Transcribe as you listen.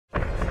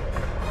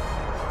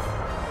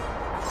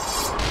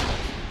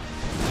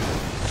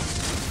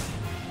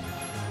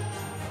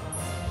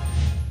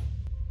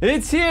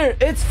It's here!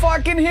 It's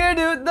fucking here,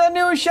 dude! The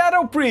new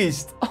Shadow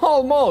Priest!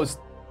 Almost!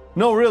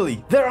 No,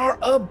 really, there are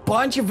a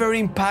bunch of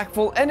very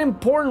impactful and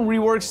important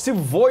reworks to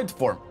Void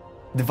form.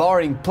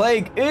 Devouring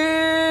Plague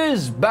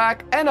is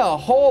back, and a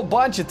whole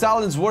bunch of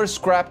talents were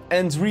scrapped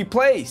and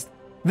replaced.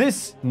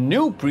 This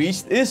new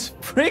priest is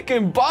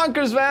freaking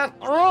bonkers, man!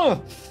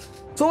 Ugh.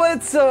 So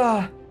let's,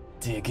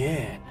 dig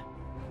in.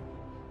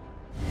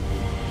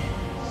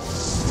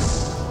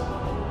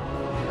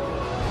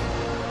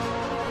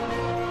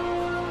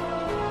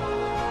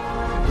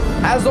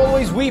 As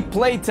always, we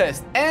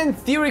playtest and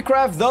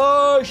theorycraft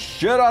the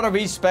shit out of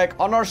each spec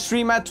on our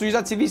stream at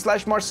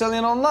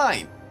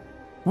twitch.tv/MarcelianOnline.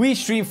 We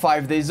stream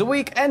 5 days a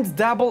week and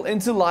dabble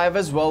into live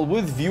as well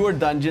with viewer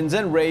dungeons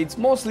and raids,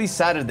 mostly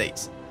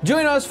Saturdays.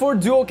 Join us for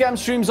duocam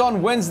streams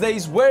on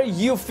Wednesdays where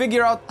you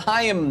figure out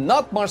I am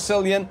not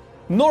Marcelian,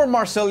 nor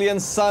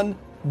Marcelian's son,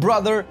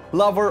 brother,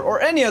 lover,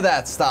 or any of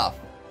that stuff.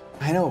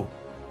 I know.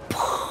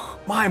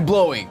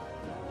 Mind-blowing.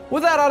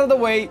 With that out of the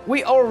way,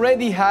 we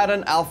already had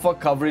an alpha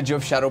coverage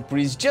of Shadow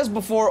Priest just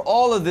before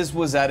all of this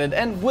was added,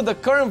 and with the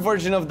current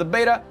version of the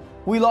beta,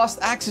 we lost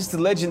access to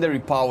legendary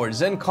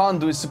powers and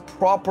conduits to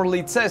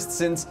properly test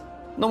since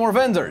no more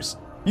vendors.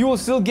 You will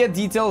still get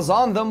details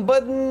on them,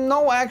 but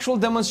no actual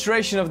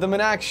demonstration of them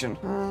in action.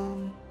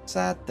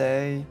 Sad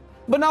day.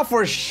 But now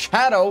for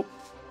Shadow.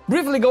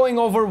 Briefly going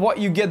over what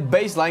you get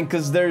baseline,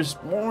 cause there's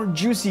more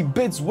juicy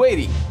bits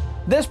waiting.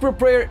 Desperate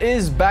Prayer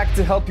is back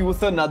to help you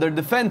with another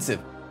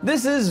defensive.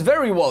 This is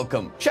very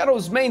welcome.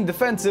 Shadow's main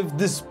defensive,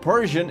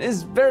 Dispersion,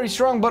 is very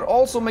strong but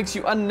also makes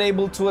you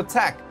unable to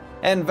attack,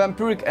 and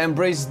Vampiric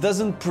Embrace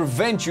doesn't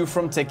prevent you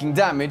from taking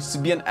damage to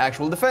be an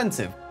actual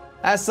defensive.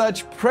 As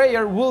such,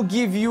 Prayer will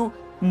give you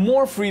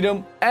more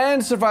freedom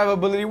and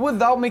survivability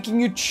without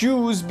making you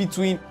choose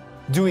between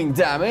doing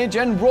damage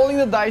and rolling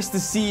the dice to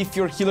see if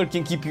your healer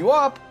can keep you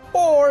up,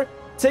 or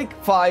take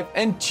 5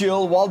 and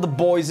chill while the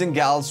boys and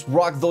gals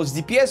rock those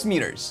DPS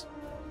meters.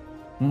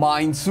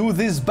 Mind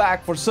Soothe is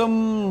back for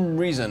some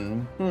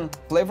reason.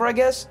 Flavor, I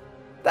guess?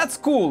 That's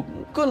cool.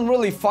 Couldn't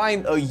really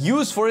find a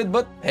use for it,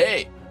 but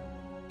hey.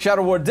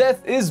 Shadow Word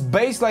Death is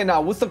baseline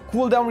now with a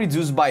cooldown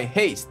reduced by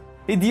haste.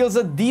 It deals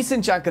a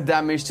decent chunk of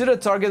damage to the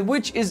target,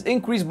 which is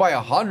increased by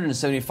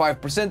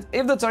 175%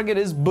 if the target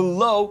is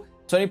below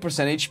 20%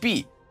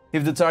 HP.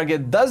 If the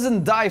target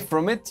doesn't die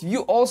from it,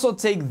 you also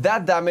take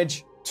that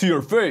damage to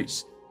your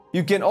face.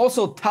 You can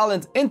also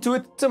talent into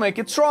it to make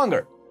it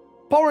stronger.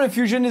 Power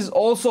Infusion is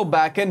also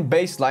back and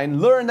baseline,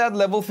 learned at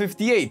level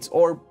 58,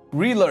 or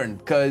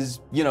relearned,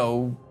 cause, you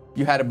know,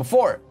 you had it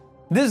before.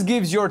 This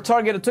gives your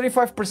target a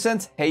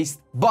 25%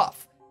 haste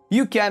buff.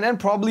 You can and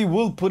probably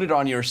will put it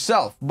on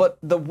yourself, but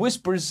the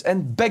whispers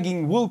and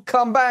begging will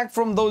come back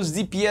from those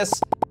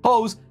DPS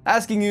hoes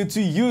asking you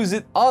to use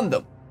it on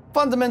them.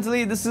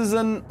 Fundamentally, this is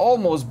an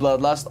almost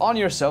bloodlust on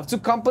yourself to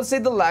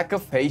compensate the lack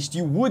of haste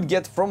you would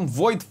get from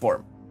Void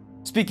form.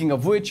 Speaking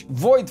of which,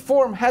 Void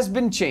form has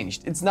been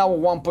changed. It's now a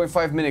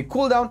 1.5 minute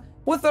cooldown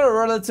with a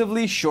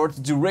relatively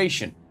short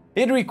duration.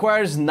 It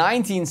requires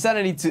 90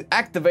 insanity to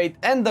activate,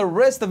 and the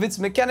rest of its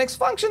mechanics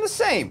function the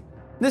same.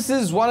 This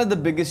is one of the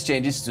biggest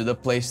changes to the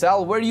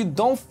playstyle, where you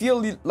don't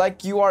feel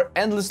like you are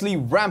endlessly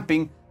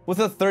ramping with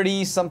a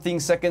 30-something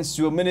seconds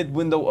to a minute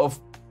window of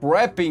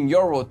prepping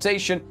your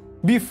rotation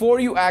before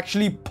you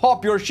actually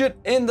pop your shit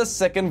in the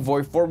second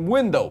Void form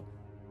window.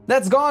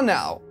 That's gone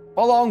now,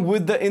 along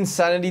with the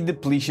insanity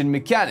depletion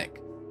mechanic.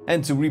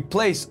 And to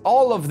replace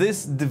all of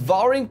this,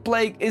 Devouring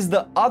Plague is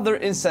the other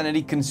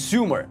insanity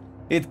consumer.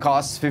 It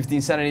costs 50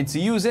 insanity to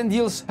use and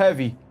deals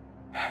heavy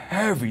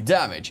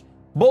damage,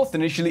 both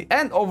initially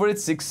and over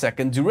its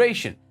 6-second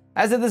duration.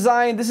 As a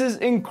design, this is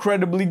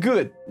incredibly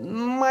good.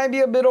 Might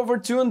be a bit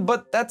overtuned,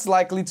 but that's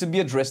likely to be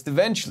addressed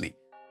eventually.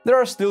 There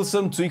are still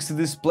some tweaks to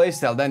this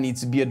playstyle that need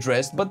to be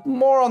addressed, but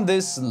more on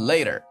this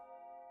later.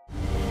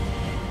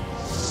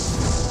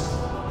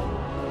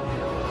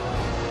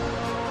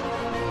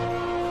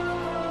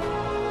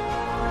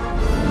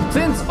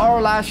 Since our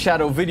last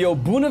Shadow video,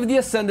 Boon of the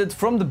Ascended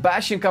from the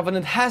Bastion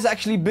Covenant has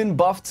actually been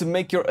buffed to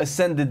make your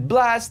Ascended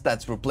Blast,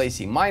 that's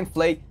replacing Mind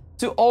Flay,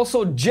 to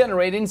also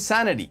generate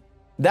insanity.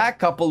 That,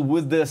 coupled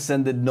with the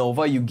Ascended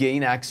Nova you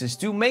gain access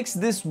to, makes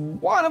this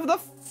one of the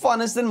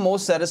funnest and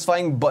most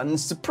satisfying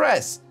buttons to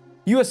press.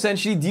 You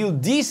essentially deal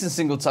decent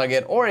single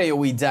target or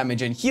AoE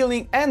damage and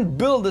healing, and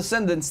build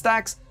Ascendant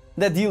stacks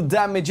that deal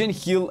damage and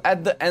heal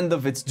at the end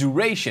of its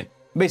duration,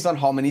 based on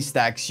how many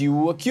stacks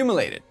you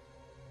accumulated.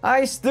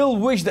 I still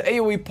wish the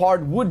AoE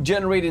part would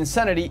generate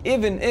insanity,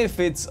 even if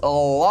it's a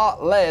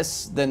lot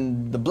less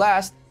than the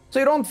blast, so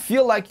you don't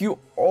feel like your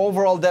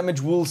overall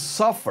damage will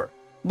suffer.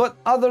 But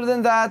other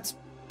than that,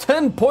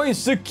 10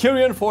 points to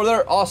Kyrian for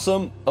their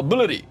awesome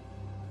ability.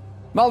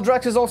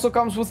 Maldraxxus also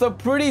comes with a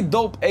pretty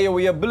dope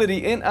AoE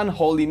ability in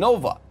Unholy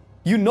Nova.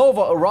 You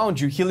Nova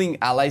around you, healing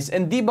allies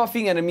and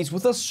debuffing enemies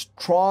with a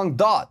strong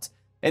dot.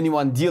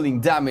 Anyone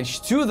dealing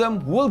damage to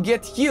them will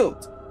get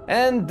healed.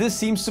 and this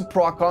seems to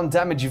proc on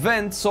damage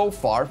event so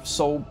far,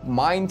 so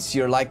Mind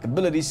Seer-like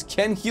abilities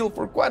can heal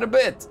for quite a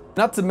bit.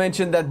 Not to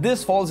mention that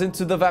this falls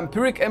into the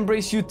Vampiric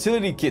Embrace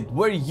utility kit,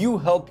 where you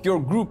help your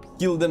group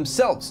heal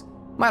themselves.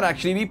 Might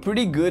actually be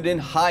pretty good in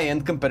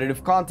high-end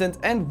competitive content,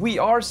 and we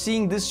are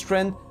seeing this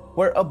trend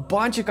where a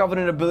bunch of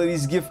Covenant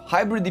abilities give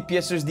hybrid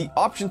DPSers the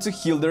option to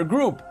heal their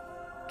group.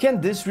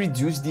 Can this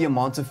reduce the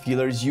amount of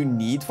healers you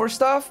need for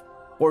stuff?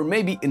 Or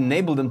maybe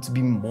enable them to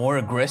be more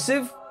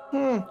aggressive?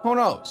 Who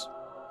knows?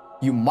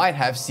 You might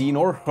have seen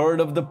or heard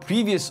of the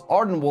previous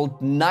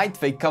Ardenwold Night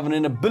Fae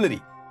Covenant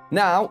ability.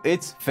 Now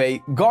it's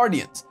Fae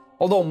Guardians.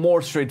 Although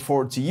more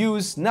straightforward to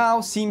use, now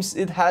seems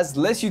it has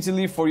less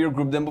utility for your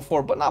group than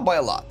before, but not by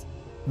a lot.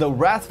 The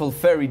Wrathful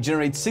Fairy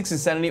generates 6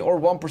 insanity or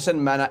 1%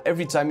 mana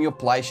every time you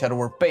apply Shadow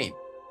Word Pain,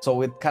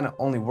 so it kinda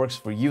only works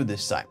for you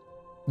this time.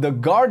 The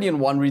Guardian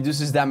one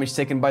reduces damage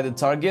taken by the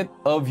target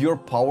of your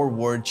Power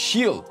Word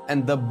shield,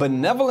 and the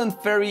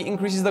Benevolent Fairy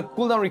increases the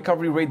cooldown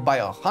recovery rate by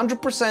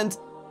 100%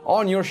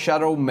 on your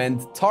Shadow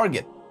Mend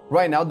target.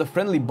 Right now, the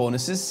friendly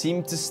bonuses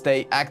seem to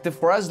stay active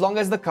for as long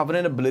as the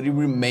Covenant ability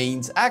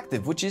remains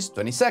active, which is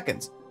 20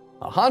 seconds.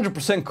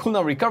 100%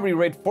 cooldown recovery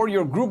rate for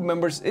your group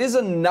members is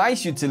a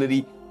nice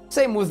utility.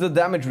 Same with the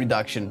damage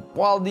reduction,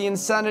 while the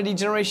insanity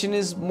generation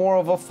is more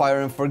of a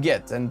fire and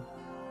forget and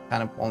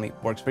kind of only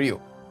works for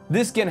you.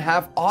 This can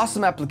have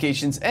awesome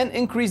applications and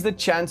increase the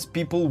chance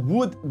people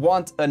would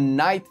want a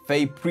Night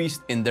Fae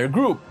Priest in their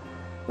group.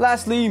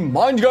 Lastly,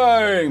 Mind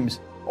Games,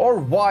 or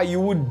why you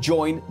would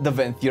join the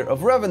Venthyr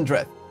of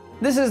Revendreth.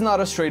 This is not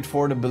a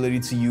straightforward ability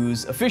to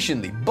use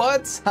efficiently,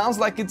 but sounds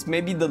like it's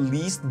maybe the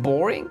least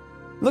boring.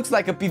 Looks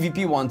like a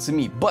PvP one to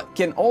me, but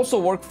can also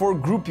work for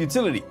group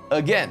utility.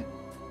 Again,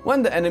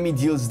 when the enemy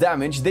deals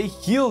damage, they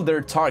heal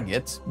their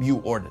target, you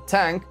or the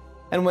tank,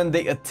 and when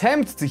they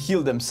attempt to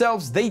heal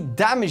themselves, they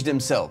damage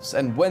themselves,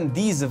 and when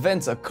these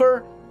events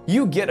occur,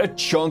 you get a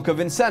chunk of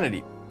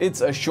insanity.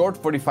 It's a short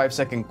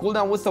 45-second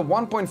cooldown with a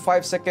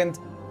 1.5-second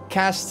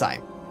cast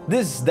time.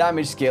 This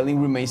damage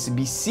scaling remains to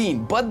be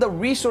seen, but the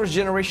resource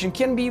generation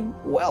can be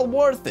well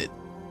worth it,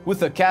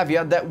 with a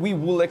caveat that we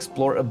will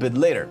explore a bit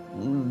later.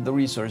 The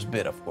resource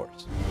bit, of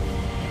course.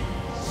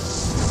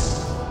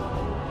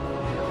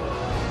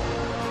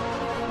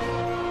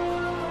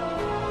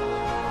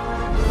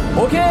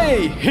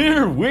 Okay,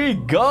 here we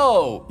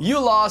go! You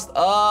lost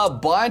a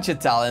bunch of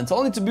talents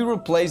only to be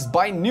replaced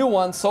by new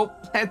ones, so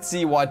let's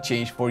see what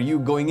changed for you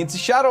going into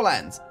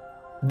Shadowlands.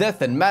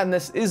 Death and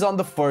Madness is on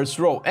the first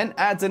row and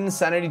adds an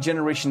insanity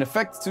generation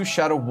effect to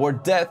Shadow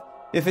Word Death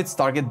if its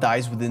target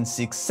dies within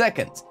 6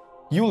 seconds.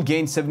 You'll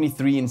gain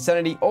 73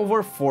 insanity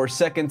over 4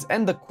 seconds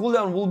and the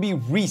cooldown will be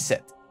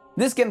reset.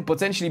 This can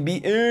potentially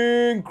be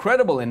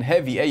incredible in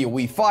heavy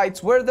AoE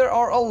fights where there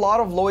are a lot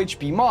of low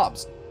HP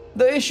mobs.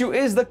 The issue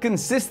is the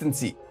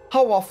consistency.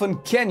 How often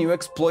can you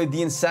exploit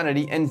the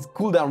insanity and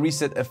cooldown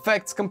reset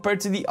effects compared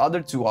to the other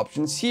two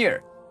options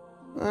here?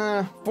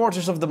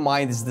 Fortress of the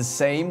Mind is the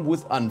same,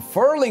 with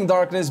Unfurling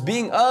Darkness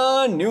being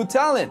a new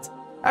talent.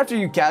 After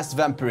you cast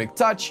Vampiric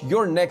Touch,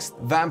 your next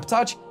Vamp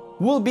Touch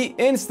will be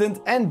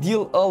instant and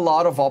deal a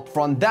lot of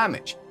upfront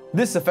damage.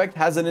 This effect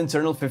has an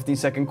internal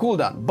 15-second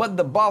cooldown, but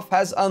the buff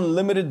has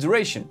unlimited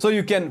duration, so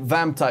you can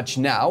Vamp Touch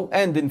now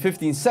and in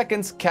 15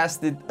 seconds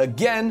cast it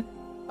again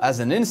as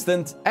an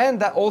instant,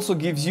 and that also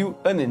gives you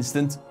an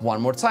instant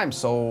one more time,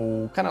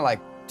 so kind of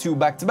like 2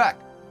 back-to-back.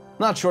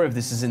 Not sure if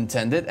this is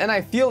intended, and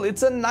I feel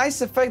it's a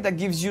nice effect that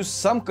gives you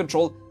some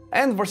control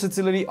and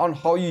versatility on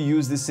how you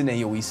use this in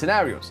AoE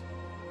scenarios.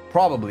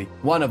 Probably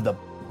one of the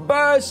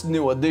best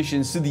new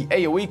additions to the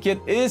AoE kit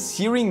is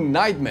Searing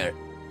Nightmare.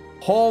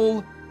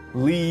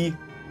 Holy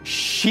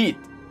shit!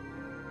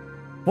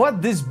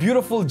 What this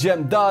beautiful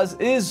gem does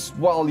is,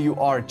 while you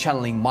are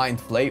channeling Mind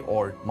Flay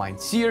or Mind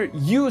Seer,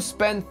 you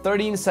spend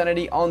 30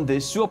 insanity on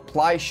this to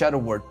apply Shadow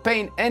Word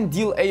Pain and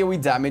deal AoE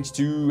damage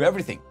to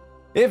everything.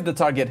 If the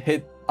target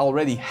hit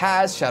already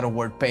has Shadow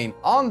Word Pain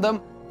on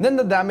them, then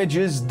the damage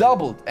is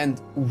doubled,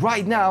 and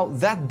right now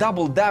that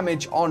double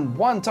damage on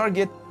one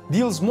target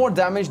deals more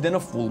damage than a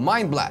full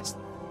Mind Blast.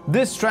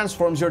 This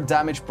transforms your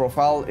damage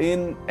profile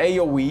in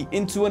AoE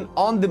into an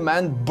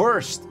on-demand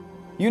burst.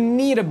 You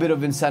need a bit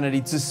of insanity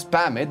to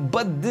spam it,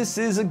 but this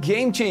is a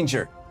game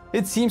changer.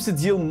 It seems to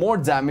deal more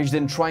damage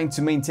than trying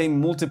to maintain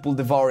multiple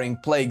devouring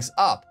plagues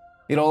up.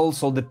 It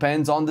also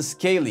depends on the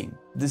scaling.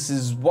 This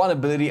is one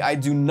ability I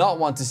do not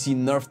want to see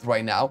nerfed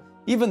right now,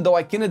 even though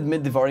I can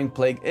admit devouring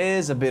plague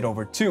is a bit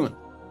overtuned.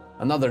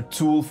 Another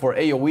tool for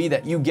AoE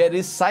that you get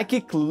is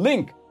Psychic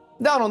Link,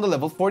 down on the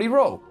level 40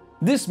 row.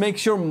 This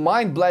makes your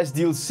Mind Blast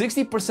deal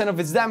 60% of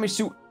its damage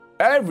to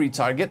every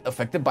target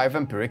affected by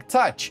Vampiric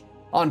Touch.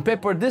 On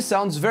paper, this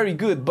sounds very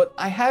good, but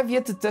I have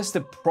yet to test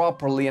it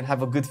properly and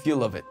have a good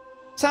feel of it.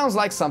 Sounds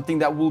like something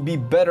that will be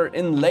better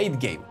in late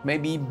game,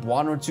 maybe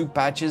 1 or 2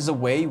 patches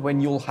away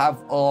when you'll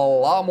have a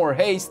lot more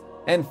haste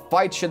and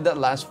fight shit that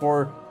lasts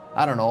for,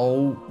 I don't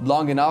know,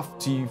 long enough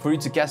for you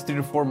to cast 3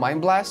 to 4 Mind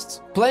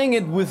Blasts. Playing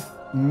it with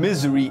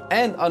Misery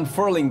and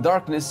Unfurling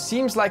Darkness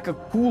seems like a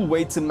cool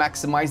way to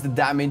maximize the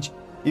damage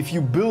if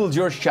you build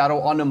your shadow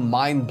on a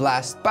Mind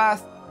Blast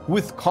path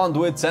with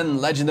conduits and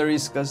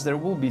legendaries, because there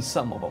will be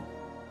some of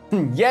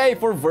them. Yay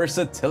for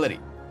versatility.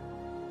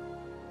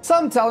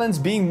 Some talents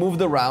being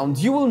moved around,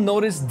 you will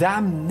notice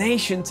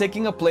Damnation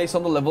taking a place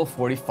on the level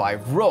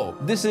 45 row.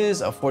 This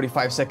is a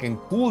 45-second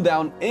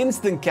cooldown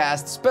instant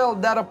cast spell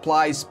that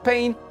applies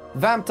Pain,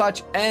 Vamp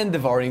Touch, and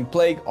Devouring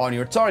Plague on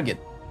your target.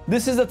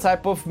 This is the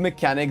type of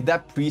mechanic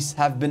that priests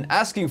have been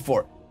asking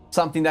for,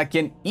 something that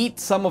can eat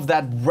some of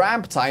that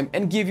ramp time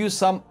and give you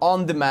some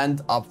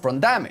on-demand upfront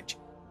damage,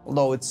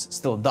 although it's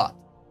still dot.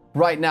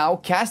 Right now,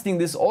 casting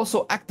this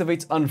also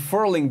activates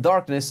Unfurling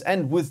Darkness,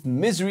 and with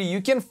Misery you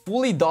can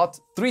fully dot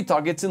 3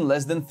 targets in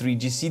less than 3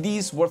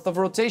 GCDs worth of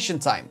rotation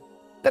time.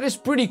 That is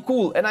pretty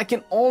cool, and I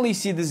can only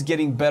see this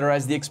getting better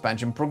as the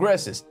expansion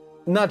progresses.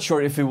 Not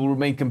sure if it will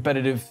remain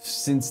competitive,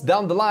 since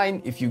down the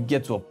line, if you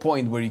get to a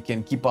point where you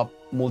can keep up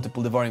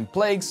multiple Devouring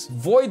Plagues,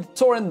 Void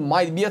Torrent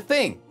might be a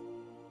thing.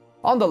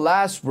 On the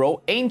last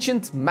row,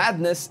 Ancient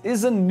Madness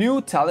is a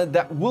new talent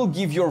that will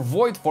give your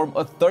Void form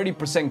a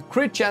 30%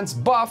 crit chance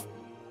buff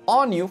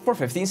on you for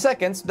 15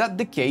 seconds that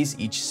decays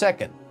each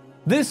second.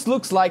 This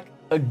looks like,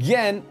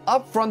 again,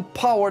 upfront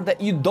power that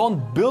you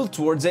don't build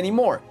towards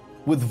anymore.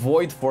 With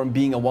Void form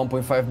being a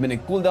 1.5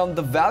 minute cooldown,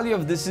 the value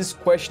of this is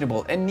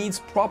questionable and needs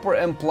proper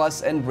M+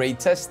 and raid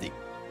testing.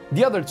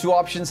 The other two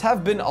options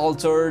have been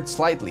altered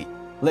slightly.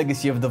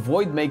 Legacy of the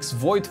Void makes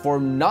Void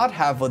form not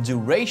have a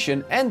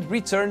duration and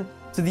return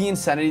to the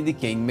Insanity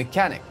Decaying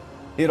mechanic.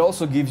 It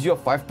also gives you a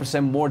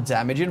 5% more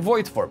damage in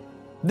Void form.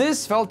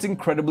 This felt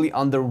incredibly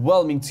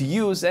underwhelming to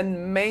use,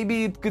 and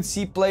maybe it could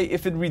see play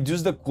if it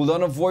reduced the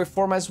cooldown of Void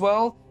form as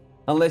well,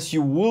 unless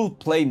you will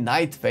play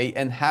Night Fae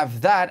and have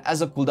that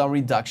as a cooldown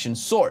reduction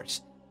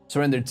source.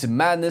 Surrender to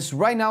Madness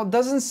right now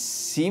doesn't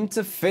seem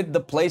to fit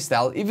the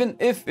playstyle, even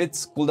if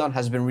its cooldown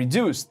has been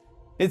reduced.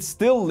 It's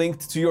still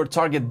linked to your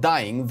target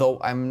dying,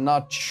 though I'm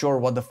not sure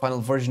what the final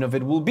version of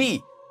it will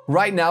be.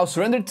 Right now,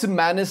 Surrender to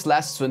Madness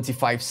lasts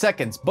 25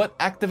 seconds, but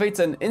activates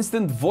an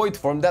instant Void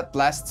form that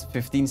lasts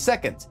 15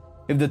 seconds.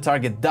 If the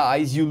target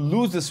dies, you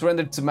lose the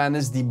Surrender to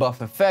Madness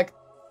debuff effect,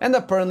 and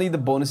apparently the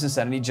bonus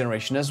Insanity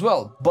generation as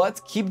well,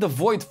 but keep the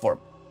Void form.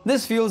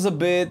 This feels a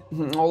bit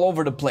all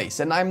over the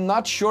place, and I'm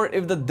not sure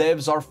if the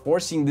devs are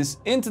forcing this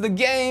into the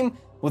game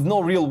with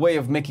no real way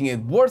of making it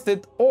worth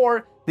it,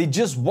 or they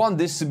just want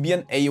this to be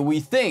an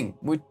AoE thing,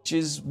 which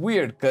is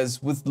weird,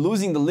 because with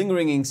losing the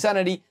Lingering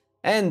Insanity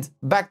and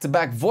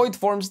back-to-back Void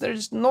forms,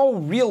 there's no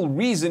real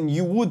reason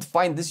you would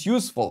find this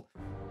useful.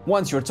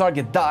 Once your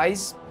target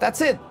dies, that's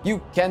it. You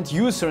can't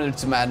use Surrender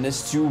to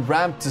Madness to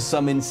ramp to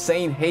some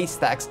insane haste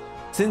stacks,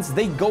 since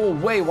they go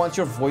away once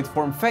your Void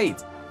form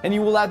fades, and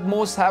you will at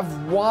most have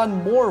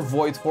one more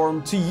Void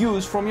form to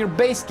use from your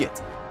base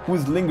kit.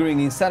 With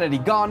Lingering Insanity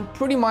gone,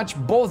 pretty much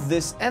both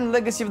this and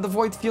Legacy of the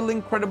Void feel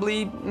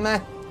incredibly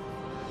meh.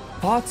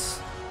 Thoughts?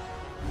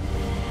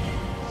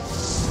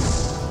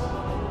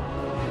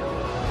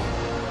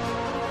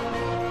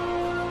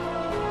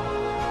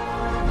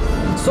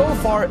 So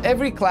far,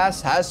 every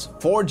class has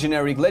 4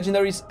 generic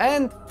legendaries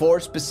and 4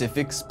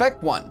 specific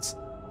spec ones,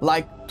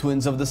 like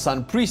Twins of the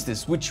Sun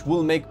Priestess, which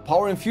will make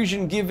Power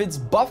Infusion give its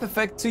buff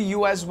effect to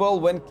you as well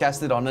when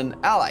casted on an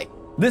ally.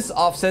 This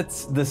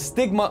offsets the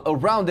stigma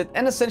around it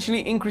and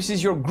essentially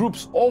increases your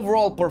group's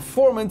overall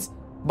performance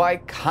by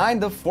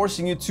kind of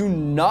forcing you to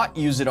not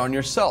use it on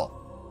yourself.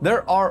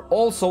 There are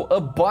also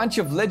a bunch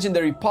of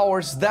legendary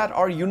powers that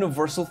are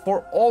universal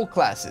for all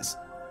classes.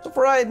 So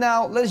for right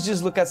now, let's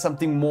just look at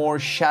something more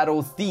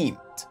shadow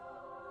themed.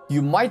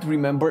 You might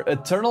remember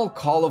Eternal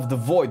Call of the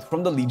Void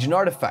from the Legion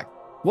artifact.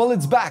 Well,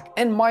 it's back,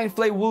 and Mind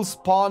Flay will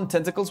spawn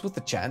tentacles with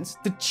the chance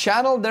to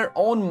channel their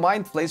own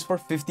Mind Flays for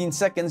 15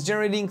 seconds,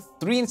 generating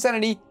 3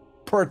 insanity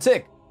per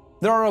tick.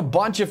 There are a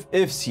bunch of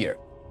ifs here.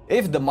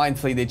 If the Mind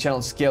Flay they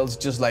channel scales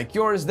just like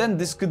yours, then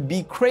this could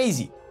be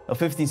crazy. A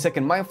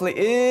 15-second Mind Flay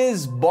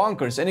is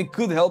bonkers, and it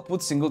could help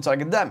with single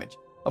target damage.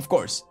 Of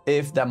course,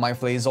 if that Mind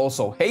Flay is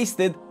also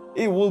hasted,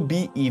 it will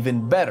be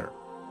even better.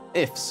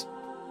 Ifs.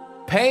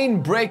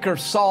 Painbreaker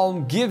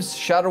Psalm gives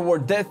Shadow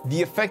Ward Death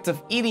the effect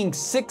of eating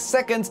 6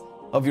 seconds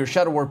of your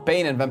Shadow Ward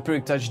Pain and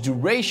Vampiric Touch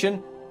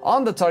duration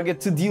on the target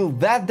to deal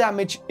that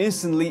damage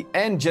instantly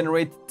and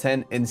generate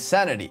 10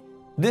 insanity.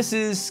 This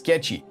is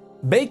sketchy.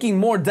 Baking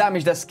more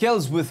damage that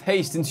scales with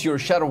haste into your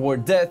Shadow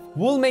Ward Death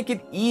will make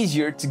it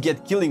easier to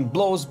get killing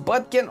blows,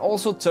 but can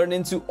also turn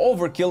into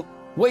overkill,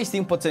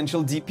 wasting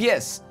potential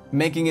DPS.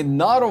 Making it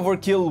not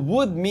overkill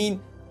would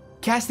mean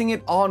casting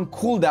it on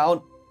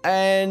cooldown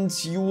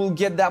and you will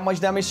get that much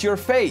damage to your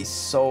face.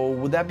 So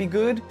would that be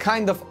good?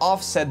 Kind of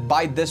offset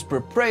by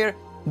Desperate Prayer,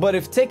 but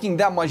if taking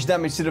that much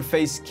damage to the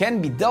face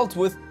can be dealt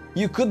with,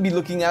 you could be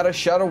looking at a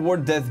Shadow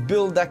Ward Death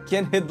build that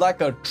can hit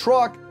like a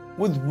truck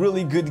with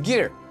really good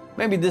gear.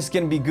 Maybe this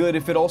can be good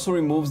if it also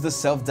removes the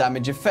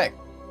self-damage effect.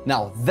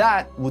 Now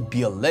that would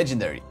be a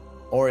legendary.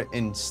 Or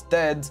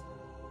instead,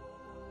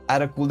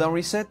 add a cooldown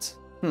reset?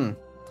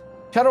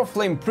 Shadow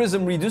Flame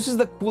Prism reduces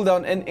the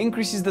cooldown and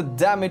increases the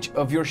damage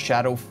of your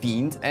Shadow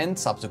Fiend and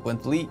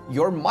subsequently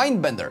your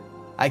Mindbender.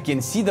 I can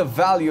see the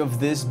value of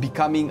this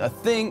becoming a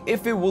thing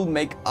if it will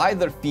make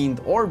either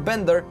Fiend or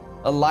Bender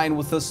align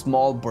with a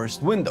small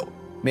burst window.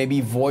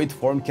 Maybe Void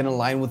Form can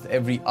align with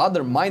every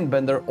other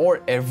Mindbender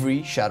or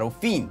every Shadow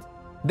Fiend.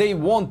 They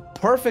won't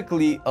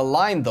perfectly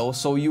align though,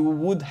 so you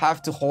would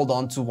have to hold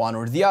on to one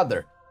or the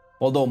other.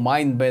 Although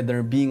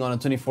Mindbender being on a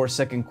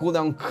 24-second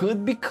cooldown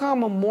could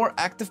become a more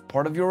active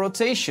part of your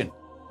rotation.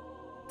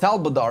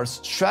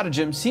 Talbadar's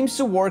stratagem seems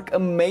to work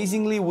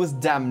amazingly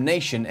with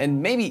Damnation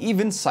and maybe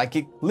even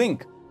Psychic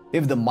Link.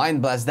 If the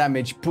Mind Blast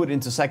damage put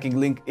into Psychic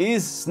Link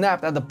is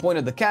snapped at the point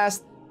of the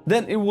cast,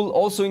 then it will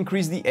also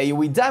increase the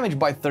AoE damage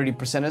by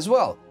 30% as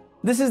well.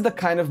 This is the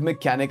kind of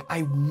mechanic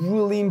I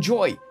really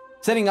enjoy,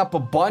 setting up a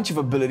bunch of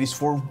abilities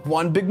for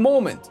one big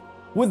moment.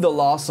 With the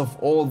loss of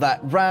all that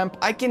ramp,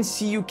 I can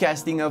see you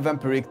casting a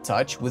Vampiric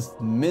Touch with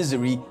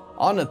Misery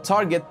on a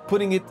target,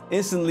 putting it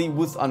instantly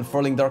with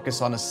Unfurling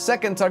Darkness on a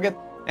second target,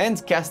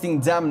 and casting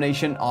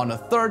Damnation on a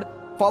third,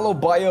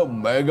 followed by a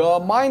Mega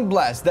Mind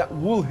Blast that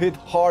will hit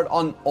hard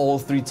on all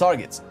three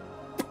targets.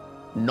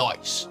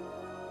 Nice.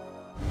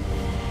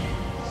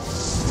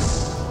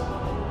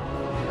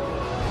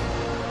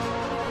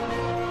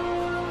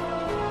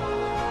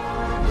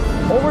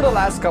 Over the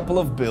last couple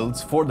of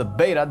builds for the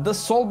beta, the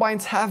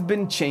soulbinds have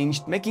been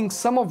changed, making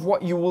some of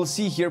what you will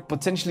see here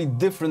potentially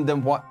different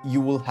than what you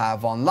will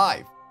have on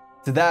live.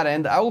 To that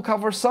end, I will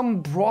cover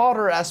some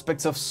broader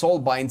aspects of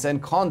soulbinds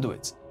and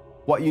conduits.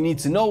 What you need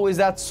to know is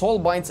that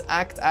soulbinds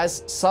act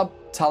as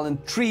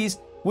sub-talent trees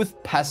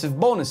with passive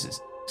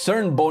bonuses.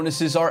 Certain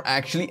bonuses are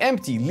actually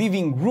empty,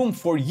 leaving room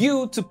for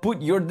you to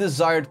put your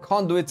desired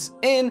conduits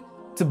in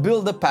to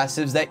build the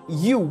passives that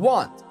you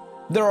want.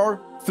 There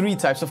are three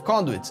types of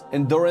conduits: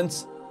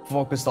 Endurance,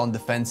 focused on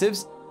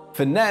defensives;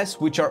 Finesse,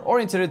 which are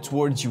oriented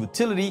towards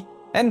utility;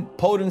 and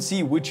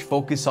Potency, which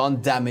focus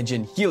on damage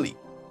and healing.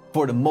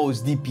 For the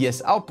most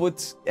DPS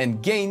outputs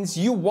and gains,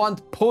 you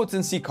want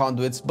Potency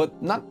conduits,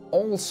 but not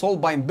all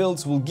Soulbind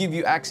builds will give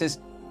you access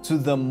to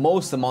the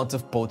most amount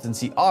of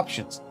Potency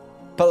options.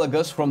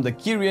 Pelagus from the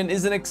Kyrian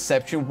is an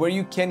exception where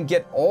you can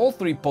get all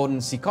three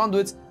Potency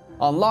conduits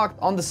unlocked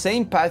on the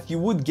same path you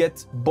would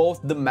get both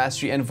the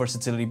Mastery and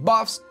Versatility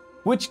buffs,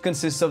 which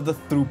consists of the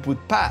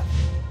Throughput path.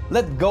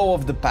 Let Go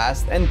of the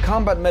Past and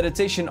Combat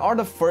Meditation are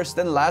the first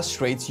and last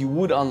traits you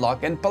would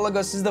unlock, and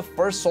Pelagus is the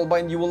first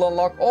soulbind you will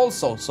unlock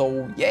also,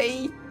 so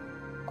yay!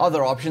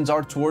 Other options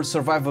are towards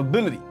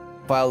survivability,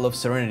 Vial of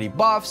Serenity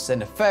buffs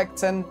and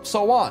effects, and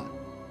so on,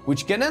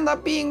 which can end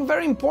up being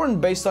very important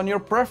based on your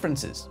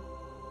preferences.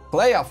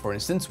 Clea, for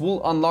instance,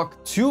 will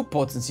unlock 2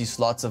 potency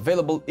slots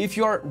available if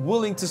you are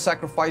willing to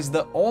sacrifice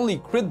the only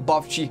crit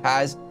buff she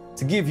has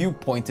to give you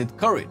Pointed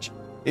Courage.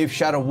 If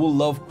Shadow will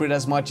love crit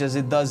as much as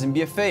it does in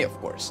BFA, of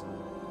course.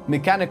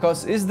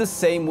 Mechanicos is the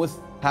same with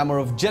Hammer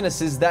of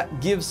Genesis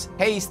that gives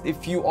haste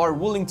if you are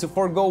willing to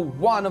forego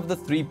one of the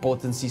 3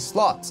 potency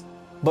slots.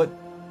 But,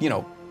 you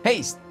know,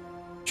 haste.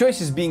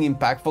 Choices being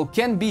impactful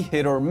can be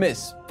hit or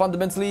miss.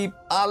 Fundamentally,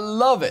 I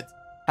love it.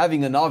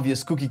 Having an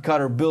obvious cookie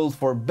cutter build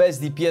for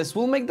best DPS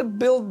will make the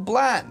build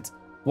bland,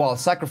 while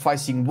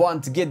sacrificing one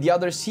to get the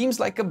other seems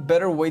like a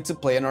better way to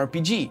play an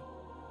RPG.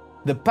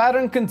 The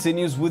pattern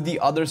continues with the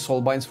other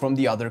soulbinds from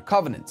the other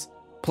covenants.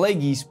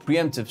 Plaguey's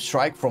Preemptive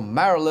Strike from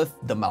Marilith,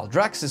 the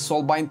Maldraxxus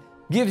soulbind,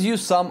 gives you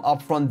some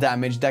upfront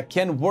damage that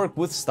can work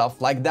with stuff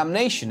like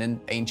Damnation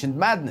and Ancient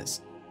Madness,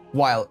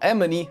 while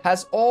Emony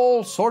has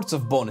all sorts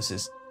of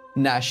bonuses.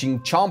 Gnashing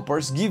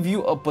Chompers give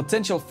you a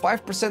potential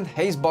 5%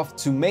 haste buff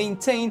to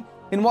maintain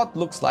in what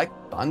looks like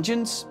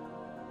dungeons.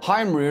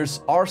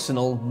 Heimrir's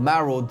Arsenal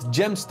Marrowed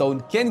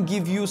Gemstone can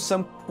give you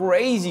some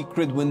crazy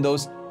crit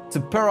windows to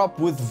pair up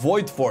with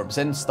Void Forms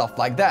and stuff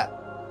like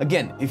that.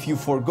 Again, if you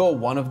forego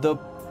one of the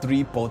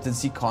 3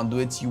 potency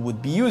conduits you would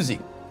be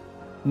using.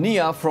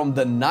 Nia from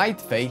the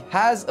Night Fae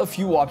has a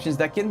few options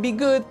that can be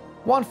good.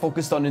 One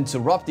focused on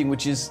interrupting,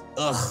 which is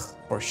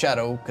for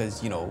Shadow,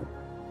 because, you know.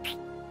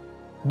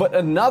 But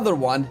another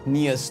one,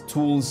 Nia's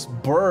Tools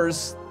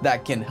Burst,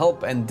 that can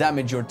help and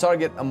damage your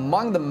target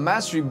among the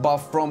Mastery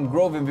buff from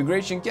Grove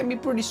Invigoration can be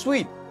pretty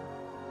sweet.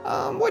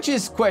 Which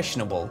is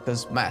questionable,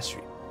 because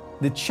Mastery.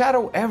 Did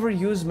Shadow ever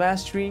use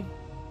Mastery?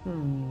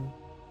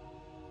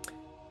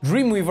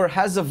 Dreamweaver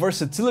has a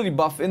versatility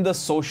buff in the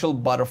Social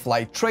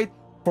Butterfly trait,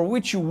 for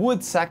which you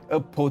would sack a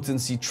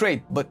potency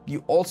trait, but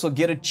you also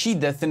get a Chi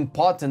Death in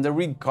Pot Tender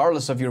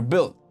regardless of your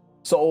build.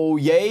 So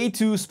yay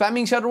to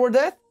spamming Shadow or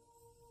Death?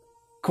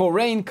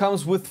 Korain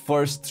comes with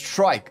First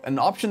Strike, an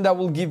option that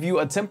will give you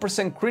a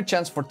 10% crit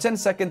chance for 10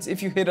 seconds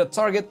if you hit a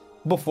target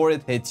before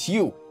it hits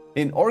you.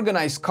 In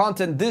organized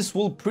content, this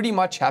will pretty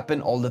much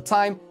happen all the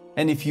time,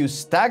 and if you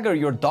stagger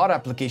your dot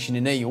application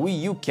in AoE,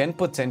 you can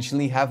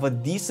potentially have a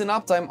decent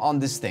uptime on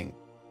this thing.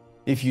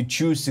 If you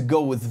choose to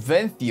go with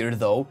Venthyr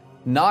though,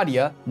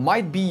 Nadia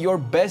might be your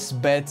best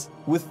bet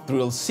with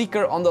Thrill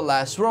Seeker on the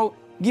last row,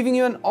 giving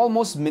you an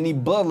almost mini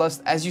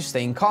Bloodlust as you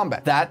stay in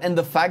combat. That and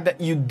the fact that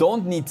you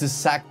don't need to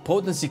sack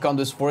potency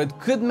conduits for it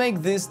could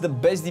make this the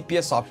best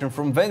DPS option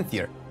from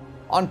Venthyr.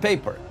 On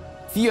paper,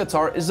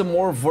 Theotar is a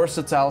more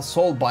versatile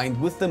soulbind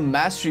with the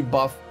Mastery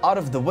buff out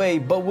of the way,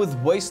 but with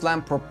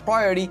Wasteland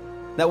Propriety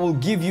that will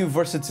give you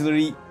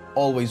versatility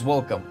always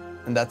welcome,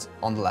 and that's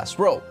on the last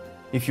row.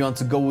 If you want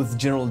to go with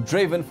General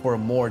Draven for a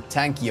more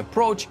tanky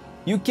approach,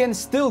 you can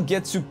still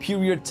get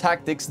superior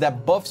tactics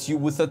that buffs you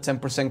with a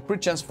 10%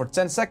 crit chance for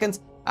 10 seconds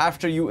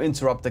after you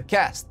interrupt the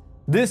cast.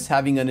 This,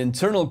 having an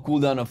internal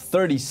cooldown of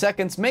 30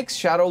 seconds, makes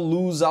Shadow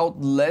lose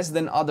out less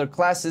than other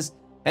classes,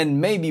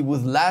 and maybe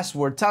with Last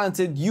Word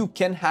Talented you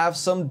can have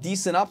some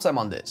decent uptime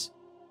on this.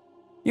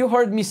 You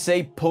heard me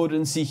say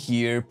potency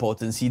here,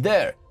 potency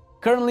there.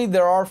 Currently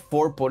there are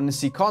 4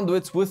 potency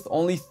conduits with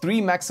only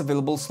 3 max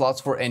available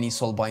slots for any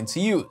soulbind to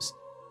use.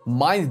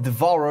 Mind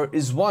Devourer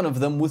is one of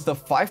them, with a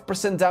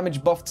 5%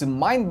 damage buff to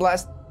Mind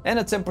Blast and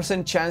a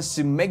 10% chance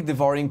to make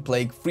Devouring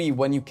Plague free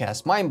when you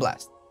cast Mind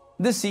Blast.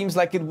 This seems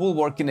like it will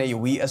work in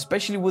AoE,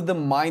 especially with the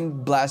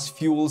Mind Blast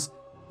fuels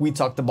we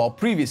talked about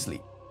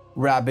previously.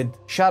 Rabid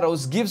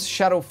Shadows gives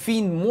Shadow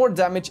Fiend more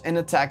damage and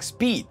attack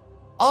speed.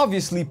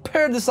 Obviously,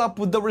 pair this up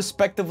with the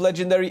respective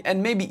legendary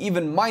and maybe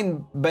even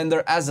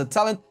Mindbender as a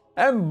talent,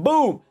 and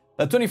boom!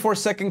 A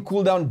 24-second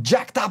cooldown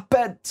jacked up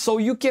pet, so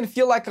you can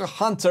feel like a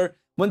hunter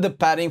when the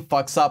padding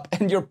fucks up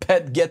and your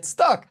pet gets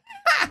stuck.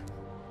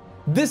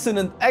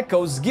 Dissonant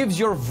Echoes gives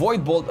your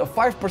Void Bolt a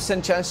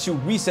 5% chance to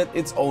reset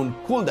its own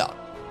cooldown.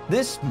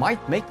 This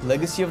might make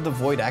Legacy of the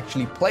Void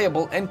actually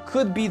playable and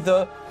could be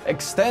the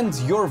extend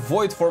your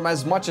Void form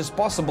as much as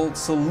possible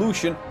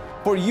solution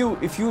for you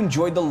if you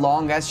enjoy the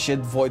long as shit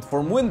Void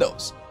form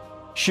windows.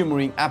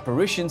 Shimmering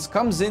Apparitions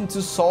comes in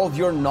to solve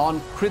your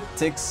non-crit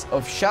ticks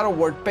of Shadow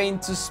Word Pain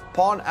to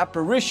spawn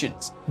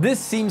apparitions. This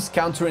seems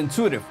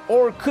counterintuitive,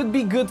 or could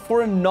be good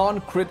for a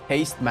non-crit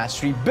haste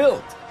mastery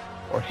build.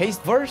 Or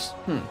haste verse?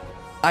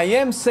 I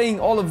am saying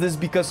all of this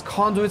because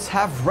conduits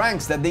have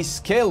ranks that they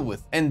scale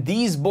with, and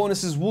these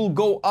bonuses will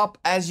go up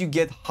as you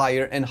get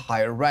higher and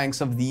higher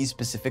ranks of these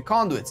specific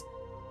conduits,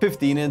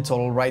 15 in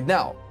total right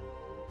now.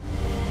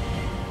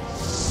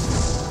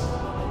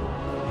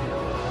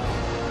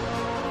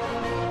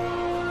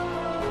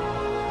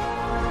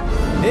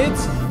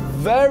 It's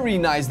very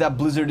nice that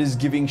Blizzard is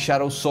giving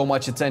Shadow so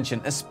much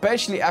attention,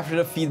 especially after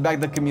the feedback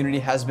the community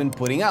has been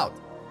putting out.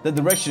 The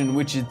direction in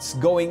which it's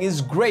going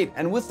is great,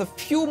 and with a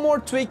few more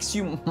tweaks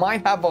you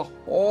might have a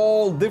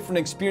whole different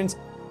experience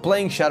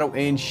playing Shadow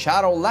in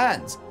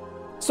Shadowlands.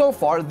 So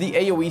far, the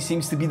AoE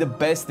seems to be the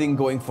best thing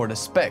going for the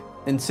spec.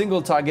 In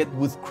single target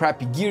with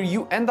crappy gear,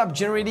 you end up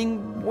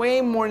generating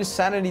way more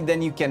insanity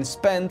than you can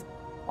spend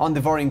on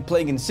Devouring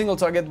Plague in single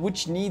target,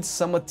 which needs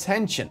some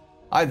attention.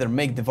 Either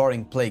make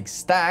Devouring Plague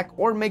stack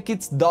or make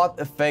its dot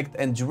effect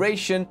and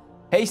duration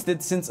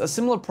hasted, since a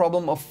similar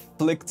problem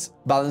afflicts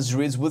balanced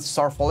druids with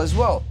Starfall as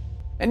well.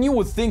 And you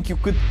would think you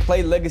could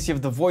play Legacy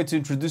of the Void to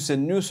introduce a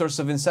new source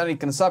of insanity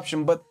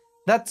consumption, but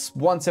that's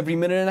once every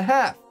minute and a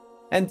half.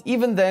 And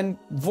even then,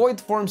 Void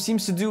form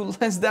seems to do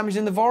less damage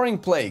than Devouring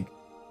Plague,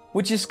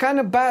 which is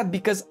kinda bad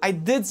because I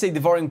did say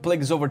Devouring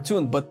Plague is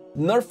overtuned, but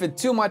nerf it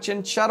too much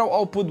and Shadow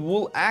output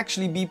will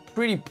actually be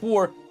pretty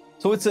poor,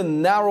 so it's a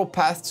narrow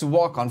path to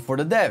walk on for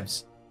the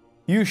devs.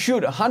 You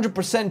should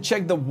 100%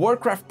 check the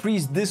Warcraft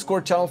Priest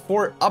Discord channel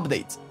for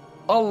updates.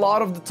 A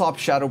lot of the top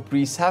Shadow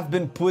Priests have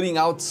been putting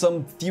out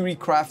some theory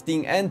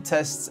crafting and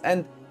tests,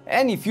 and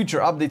any future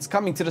updates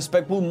coming to the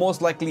spec will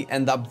most likely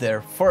end up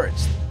there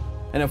first.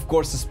 And of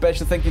course, a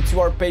special thank you to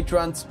our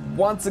patrons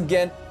once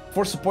again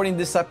for supporting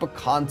this type of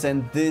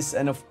content, this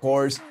and of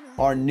course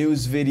our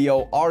news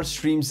video, our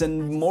streams,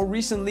 and more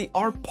recently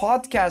our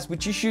podcast,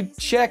 which you should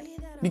check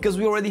because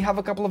we already have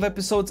a couple of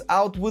episodes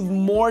out with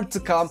more to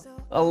come.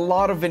 A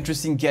lot of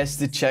interesting guests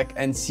to check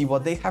and see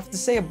what they have to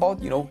say about,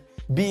 you know,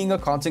 being a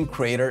content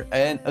creator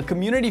and a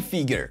community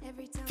figure.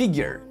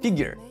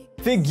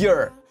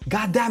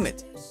 God damn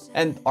it.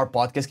 And our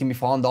podcast can be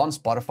found on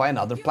Spotify and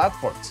other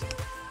platforms.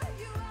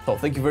 So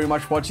thank you very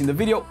much for watching the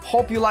video.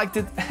 Hope you liked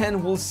it,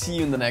 and we'll see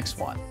you in the next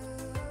one.